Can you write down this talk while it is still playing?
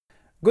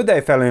Good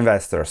day, fellow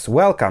investors.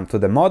 Welcome to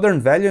the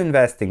Modern Value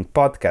Investing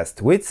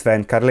podcast with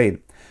Sven Karlin,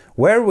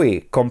 where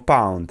we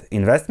compound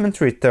investment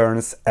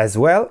returns as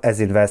well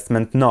as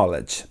investment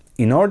knowledge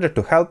in order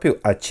to help you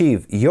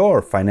achieve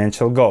your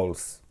financial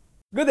goals.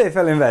 Good day,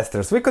 fellow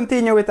investors. We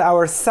continue with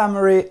our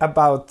summary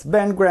about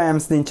Ben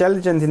Graham's The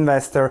Intelligent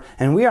Investor,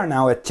 and we are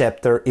now at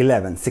chapter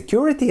 11,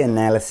 Security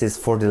Analysis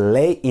for the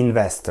Lay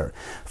Investor.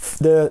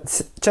 The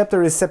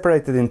chapter is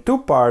separated in two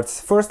parts.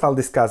 First, I'll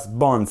discuss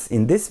bonds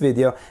in this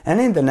video, and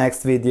in the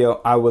next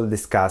video, I will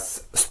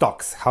discuss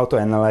stocks, how to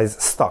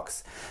analyze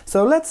stocks.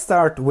 So let's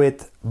start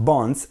with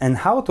bonds and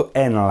how to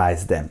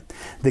analyze them.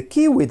 The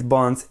key with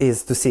bonds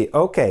is to see,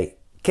 okay,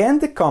 can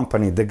the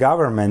company, the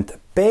government,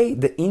 pay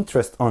the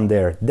interest on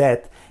their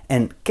debt,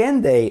 and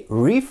can they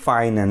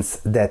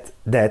refinance that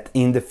debt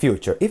in the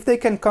future? If they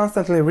can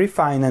constantly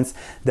refinance,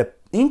 the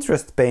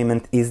interest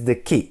payment is the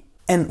key.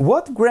 And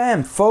what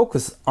Graham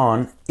focuses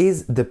on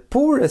is the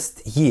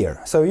poorest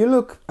year. So you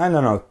look,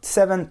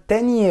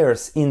 7-10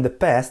 years in the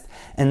past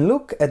and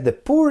look at the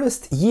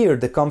poorest year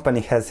the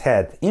company has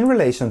had in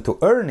relation to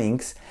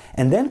earnings,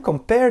 and then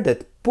compare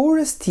that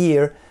poorest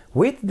year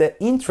with the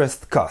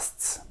interest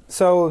costs.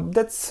 So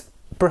that's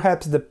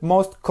perhaps the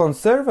most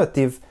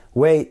conservative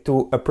way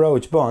to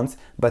approach bonds,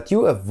 but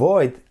you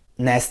avoid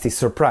nasty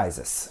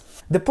surprises.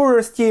 The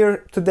poorest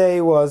year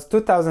today was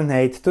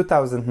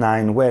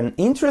 2008-2009, when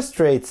interest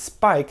rates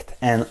spiked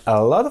and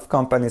a lot of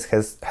companies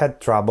has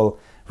had trouble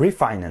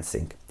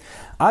refinancing.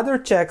 Other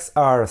checks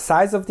are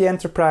size of the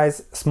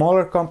enterprise.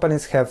 Smaller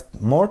companies have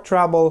more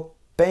trouble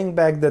paying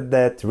back the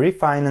debt,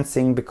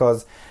 refinancing,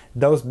 because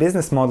those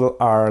business models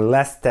are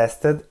less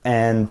tested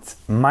and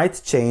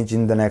might change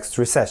in the next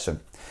recession.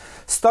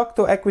 Stock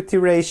to equity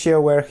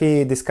ratio, where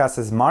he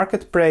discusses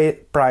market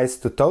price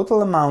to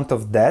total amount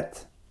of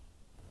debt.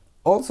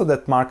 Also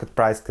that market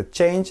price could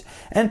change,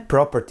 and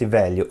property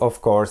value,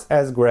 of course,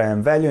 as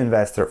Graham Value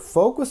Investor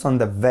focus on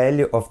the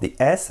value of the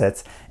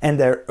assets and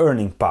their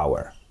earning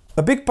power.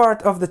 A big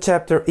part of the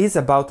chapter is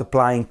about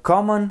applying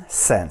common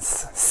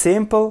sense.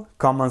 Simple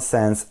common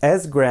sense,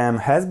 as Graham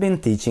has been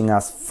teaching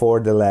us for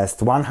the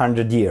last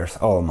 100 years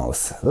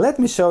almost. Let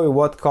me show you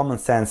what common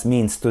sense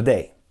means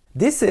today.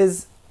 This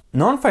is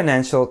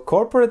non-financial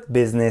corporate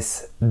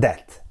business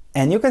debt.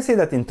 And you can see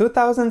that in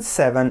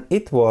 2007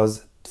 it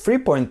was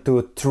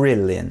 3.2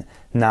 trillion.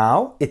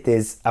 Now it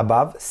is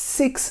above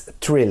 6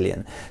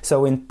 trillion.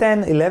 So in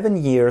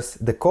 10-11 years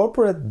the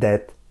corporate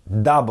debt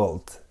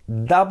doubled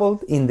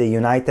in the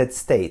United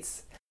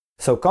States.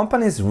 So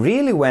companies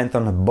really went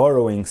on a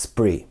borrowing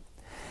spree.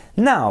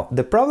 Now,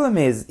 the problem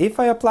is, if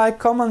I apply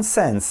common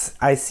sense,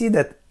 I see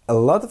that a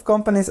lot of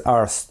companies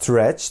are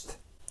stretched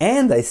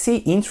and I see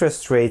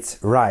interest rates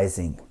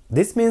rising.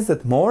 This means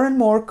that more and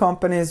more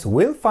companies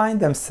will find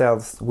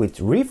themselves with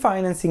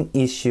refinancing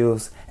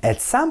issues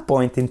at some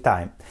point in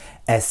time,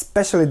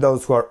 especially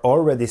those who are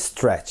already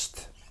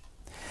stretched.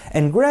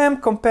 And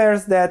Graham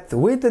compares that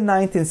with the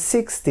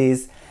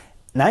 1960s.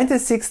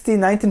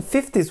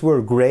 1950s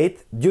were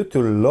great due to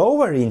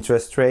lower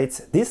interest rates.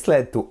 This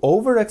led to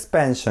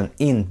overexpansion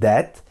in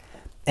debt,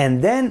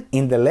 and then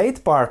in the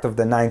late part of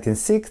the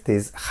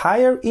 1960s,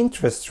 higher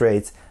interest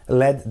rates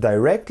led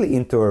directly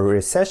into a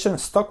recession,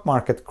 stock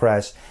market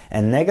crash,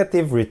 and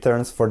negative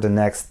returns for the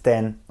next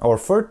 10 or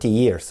 30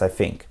 years, I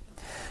think.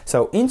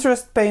 So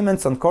interest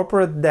payments on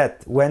corporate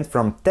debt went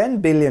from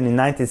 10 billion in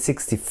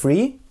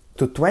 1963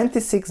 to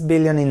 26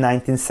 billion in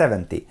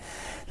 1970.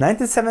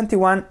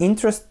 1971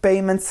 interest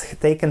payments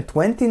taken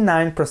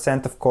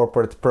 29% of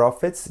corporate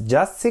profits,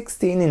 just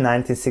 16 in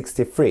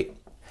 1963.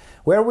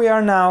 Where we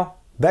are now,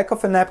 back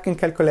of a napkin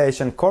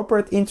calculation,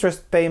 corporate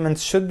interest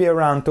payments should be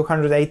around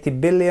 280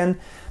 billion,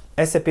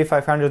 S&P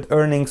 500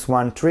 earnings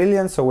 1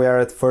 trillion, so we are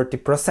at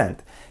 30%.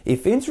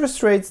 If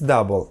interest rates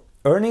double,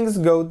 earnings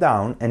go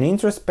down and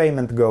interest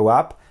payment go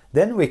up,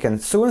 then we can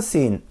soon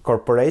see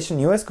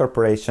US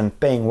corporation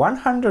paying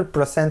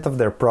 100% of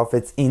their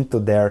profits into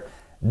their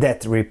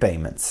debt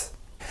repayments.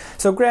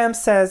 So Graham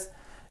says,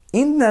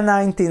 in the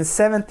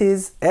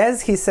 1970s,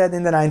 as he said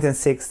in the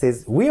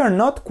 1960s, we are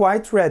not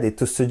quite ready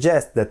to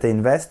suggest that the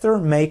investor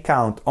may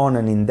count on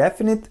an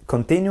indefinite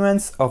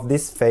continuance of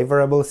this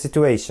favorable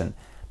situation,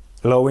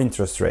 low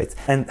interest rates,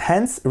 and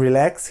hence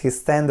relax his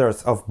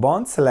standards of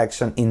bond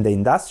selection in the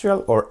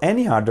industrial or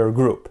any other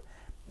group.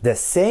 The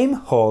same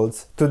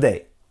holds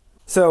today.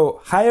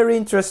 So higher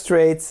interest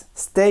rates,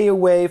 stay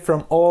away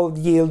from all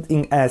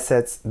yielding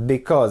assets,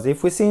 because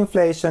if we see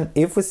inflation,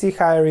 if we see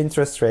higher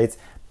interest rates,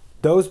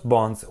 those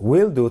bonds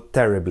will do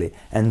terribly.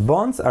 And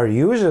bonds are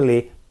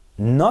usually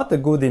not a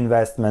good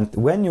investment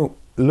when you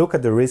look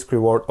at the risk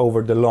reward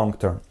over the long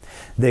term.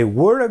 They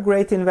were a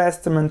great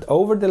investment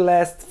over the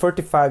last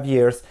 35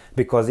 years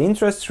because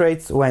interest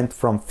rates went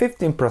from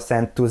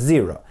 15% to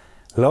 0.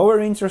 Lower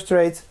interest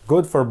rates,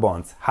 good for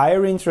bonds.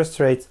 Higher interest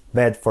rates,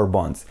 bad for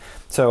bonds.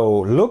 So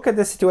look at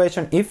the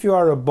situation. If you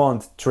are a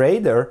bond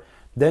trader,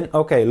 then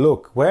okay,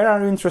 look, where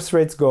are interest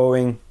rates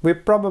going? We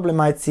probably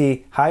might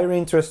see higher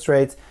interest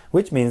rates,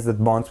 which means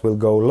that bonds will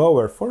go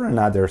lower for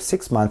another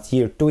 6 months,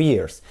 year, 2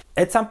 years.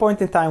 At some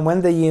point in time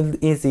when the yield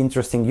is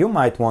interesting, you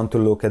might want to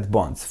look at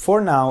bonds.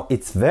 For now,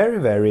 it's very,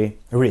 very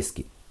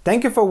risky.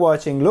 Thank you for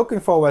watching, looking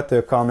forward to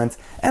your comments,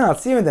 and I'll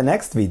see you in the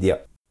next video.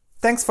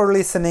 Thanks for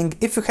listening.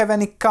 If you have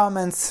any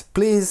comments,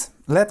 please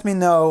let me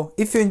know.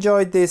 If you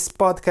enjoyed this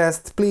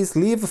podcast, please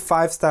leave a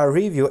 5-star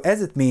review,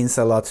 as it means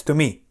a lot to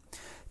me.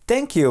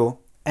 Thank you,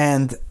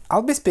 and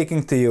I'll be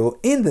speaking to you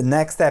in the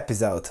next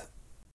episode.